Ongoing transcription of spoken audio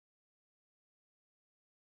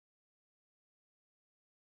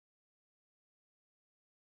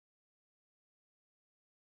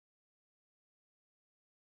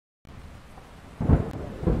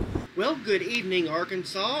Well, good evening,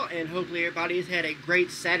 Arkansas, and hopefully everybody has had a great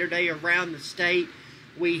Saturday around the state.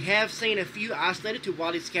 We have seen a few isolated to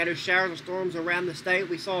widely scattered showers and storms around the state.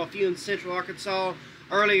 We saw a few in central Arkansas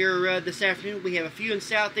earlier this afternoon. We have a few in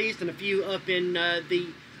southeast and a few up in the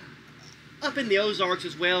Ozarks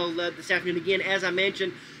as well this afternoon. Again, as I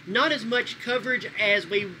mentioned, not as much coverage as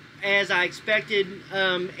I expected,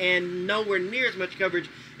 and nowhere near as much coverage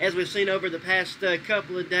as we've seen over the past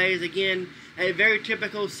couple of days. Again, a very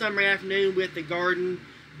typical summer afternoon with the garden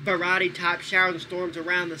variety type showers and storms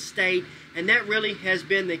around the state, and that really has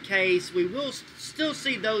been the case. We will still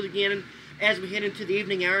see those again as we head into the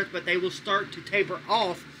evening hours, but they will start to taper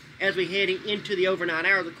off as we head into the overnight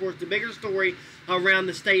hours. Of course, the bigger story around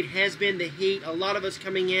the state has been the heat. A lot of us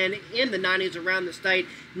coming in the 90s around the state.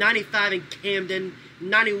 95 in Camden,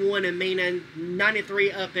 91 in Mena,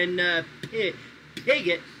 93 up in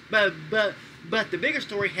Piggott. But the bigger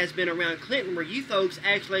story has been around Clinton, where you folks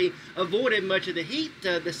actually avoided much of the heat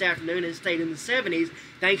this afternoon and stayed in the 70s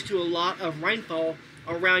thanks to a lot of rainfall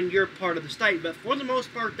around your part of the state. But for the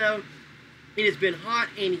most part, though, it has been hot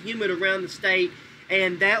and humid around the state,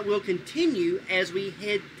 and that will continue as we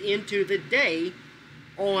head into the day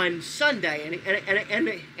on Sunday.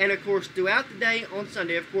 And of course, throughout the day on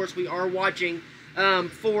Sunday, of course, we are watching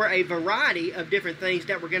for a variety of different things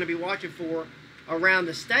that we're going to be watching for around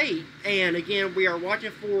the state. And again, we are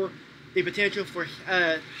watching for the potential for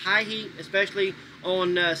high heat, especially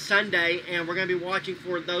on Sunday, and we're going to be watching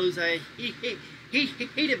for those heat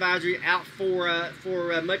advisory out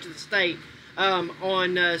for much of the state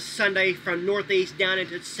on Sunday from northeast down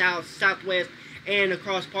into southwest and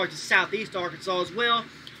across parts of southeast Arkansas as well.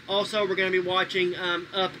 Also, we're going to be watching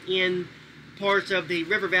up in parts of the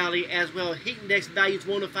River Valley as well. Heat index values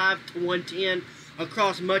 105 to 110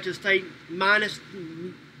 across much of the state, minus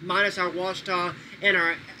our Ouachita and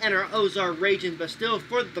our Ozark regions, but still,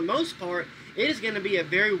 for the most part, it is going to be a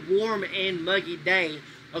very warm and muggy day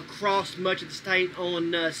across much of the state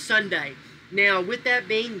on Sunday. Now, with that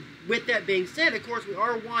being said, of course, we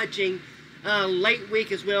are watching late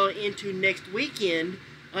week as well into next weekend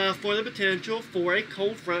for the potential for a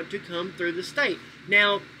cold front to come through the state.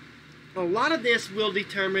 Now, a lot of this will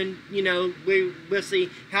determine, we'll see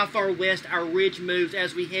how far west our ridge moves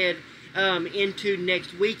as we head into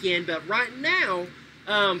next weekend. But right now,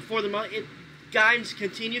 guidance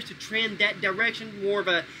continues to trend that direction, more of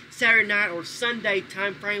a Saturday night or Sunday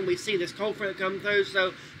time frame. We see this cold front come through.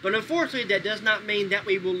 But unfortunately, that does not mean that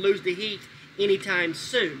we will lose the heat anytime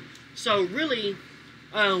soon. So really,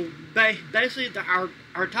 basically,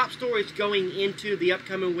 our top stories going into the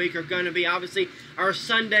upcoming week are going to be obviously our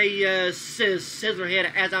Sunday sizzler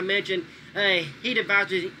head. As I mentioned, heat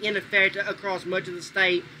advisory in effect across much of the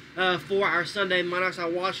state for our Sunday minus our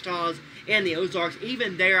Ouachitas and the Ozarks.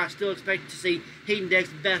 Even there, I still expect to see heat index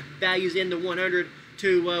values in the 100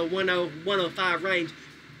 to 105 range.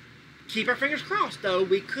 Keep our fingers crossed, though.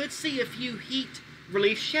 We could see a few heat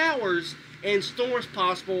relief showers and storms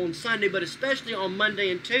possible on Sunday, but especially on Monday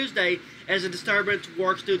and Tuesday as a disturbance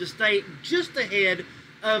works through the state just ahead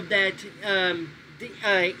of that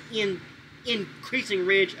increasing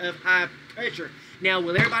ridge of high pressure. Now,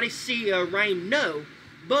 will everybody see rain? No,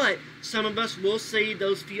 but some of us will see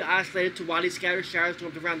those few isolated to widely scattered showers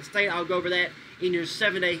storms around the state. I'll go over that in your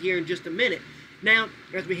 7-day here in just a minute. Now,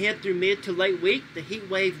 as we head through mid to late week, the heat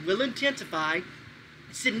wave will intensify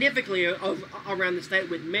significantly around the state,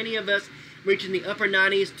 with many of us reaching the upper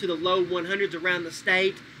 90s to the low 100s around the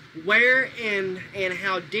state. Where and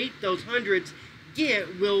how deep those hundreds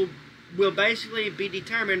get will basically be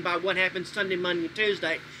determined by what happens Sunday, Monday, and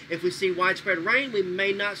Tuesday. If we see widespread rain, we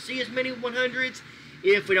may not see as many 100s.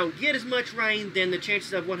 If we don't get as much rain, then the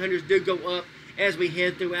chances of 100s do go up as we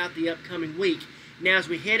head throughout the upcoming week. Now, as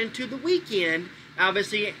we head into the weekend,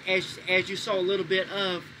 obviously, as you saw a little bit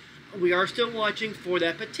of, we are still watching for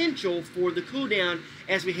that potential for the cool down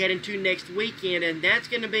as we head into next weekend, and that's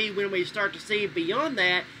going to be when we start to see beyond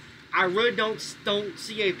that. I really don't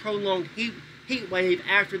see a prolonged heat wave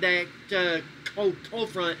after that cold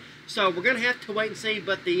front, so we're going to have to wait and see,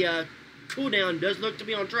 but the cool down does look to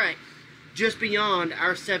be on track just beyond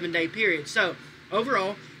our 7-day period. So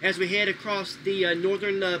overall, as we head across the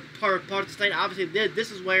northern part of the state, obviously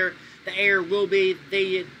this is where the air will be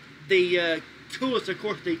the coolest. Of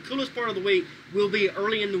course, the coolest part of the week will be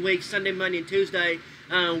early in the week, Sunday, Monday, and Tuesday,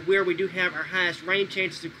 where we do have our highest rain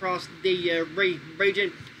chances across the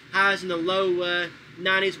region. Highs in the low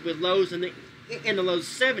 90s with lows in the low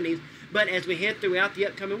 70s. But as we head throughout the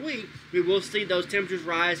upcoming week, we will see those temperatures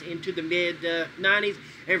rise into the mid 90s,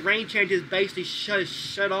 and rain changes basically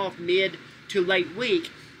shut off mid to late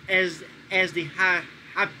week as the high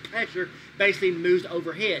pressure basically moves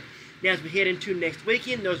overhead. Now, as we head into next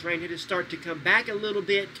weekend, those rain chances start to come back a little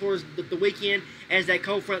bit towards the weekend as that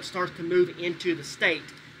cold front starts to move into the state.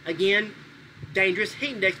 Again, dangerous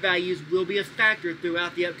heat index values will be a factor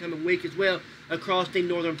throughout the upcoming week as well across the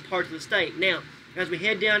northern parts of the state. Now, as we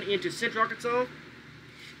head down into central Arkansas,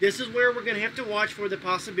 this is where we're going to have to watch for the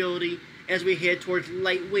possibility as we head towards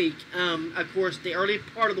late week. Of course, the early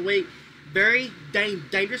part of the week, very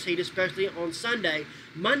dangerous heat, especially on Sunday.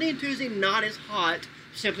 Monday and Tuesday, not as hot,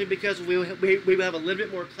 simply because we will have a little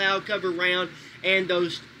bit more cloud cover around and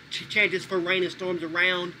those chances for rain and storms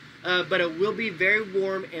around. But it will be very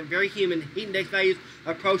warm and very humid. Heat index values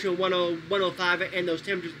approaching 105 and those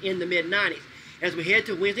temperatures in the mid-90s. As we head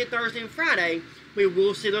to Wednesday, Thursday, and Friday, we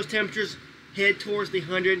will see those temperatures head towards the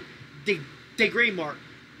 100-degree mark.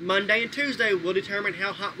 Monday and Tuesday will determine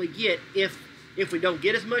how hot we get. If we don't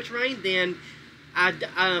get as much rain, then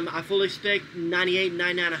I fully expect 98,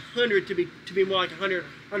 99, 100 to be more like 100,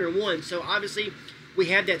 101. So obviously, we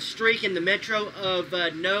have that streak in the metro of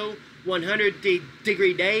no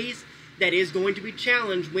 100-degree days that is going to be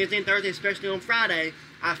challenged Wednesday and Thursday, especially on Friday.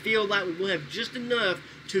 I feel like we will have just enough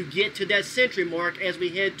to get to that century mark as we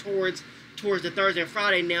head towards the Thursday and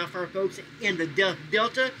Friday. Now, for our folks in the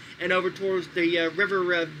Delta and over towards the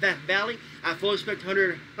River Valley, I fully expect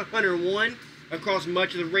 100, 101 across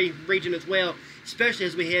much of the region as well, especially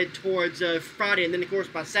as we head towards Friday. And then, of course,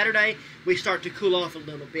 by Saturday, we start to cool off a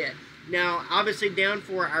little bit. Now, obviously, down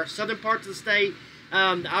for our southern parts of the state,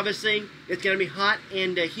 obviously, it's going to be hot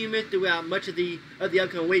and humid throughout much of the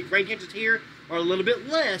upcoming week. Rain chances here are a little bit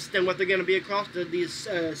less than what they're going to be across these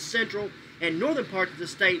central and northern parts of the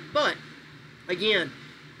state. But, again,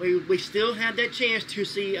 we still have that chance to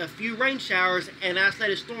see a few rain showers and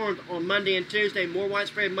isolated storms on Monday and Tuesday, more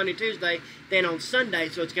widespread Monday and Tuesday than on Sunday.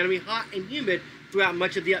 So it's going to be hot and humid throughout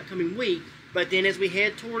much of the upcoming week. But then as we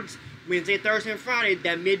head towards Wednesday, Thursday, and Friday,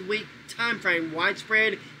 that midweek time frame,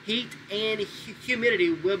 widespread heat and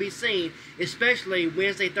humidity will be seen, especially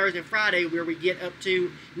Wednesday, Thursday, and Friday, where we get up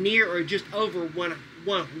to near or just over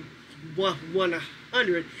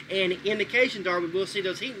 100. And indications are we will see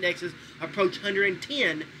those heat indexes approach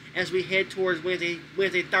 110 as we head towards Wednesday,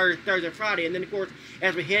 Thursday, and Friday. And then, of course,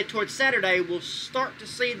 as we head towards Saturday, we'll start to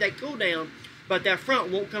see that cool down, but that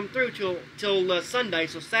front won't come through till Sunday,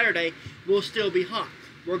 so Saturday will still be hot.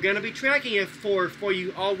 We're going to be tracking it for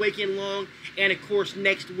you all weekend long, and of course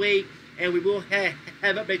next week, and we will have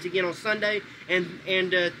updates again on Sunday and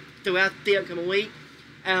throughout the upcoming week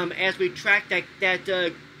as we track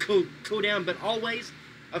that cool down. But always,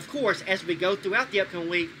 of course, as we go throughout the upcoming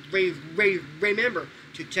week, remember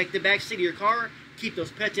to check the back seat of your car, keep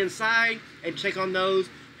those pets inside, and check on those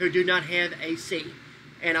who do not have AC.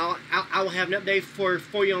 And I will have an update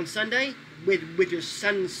for you on Sunday with your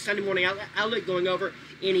Sunday morning outlet going over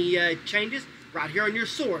any changes right here on your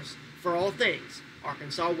source for all things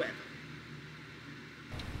Arkansas weather.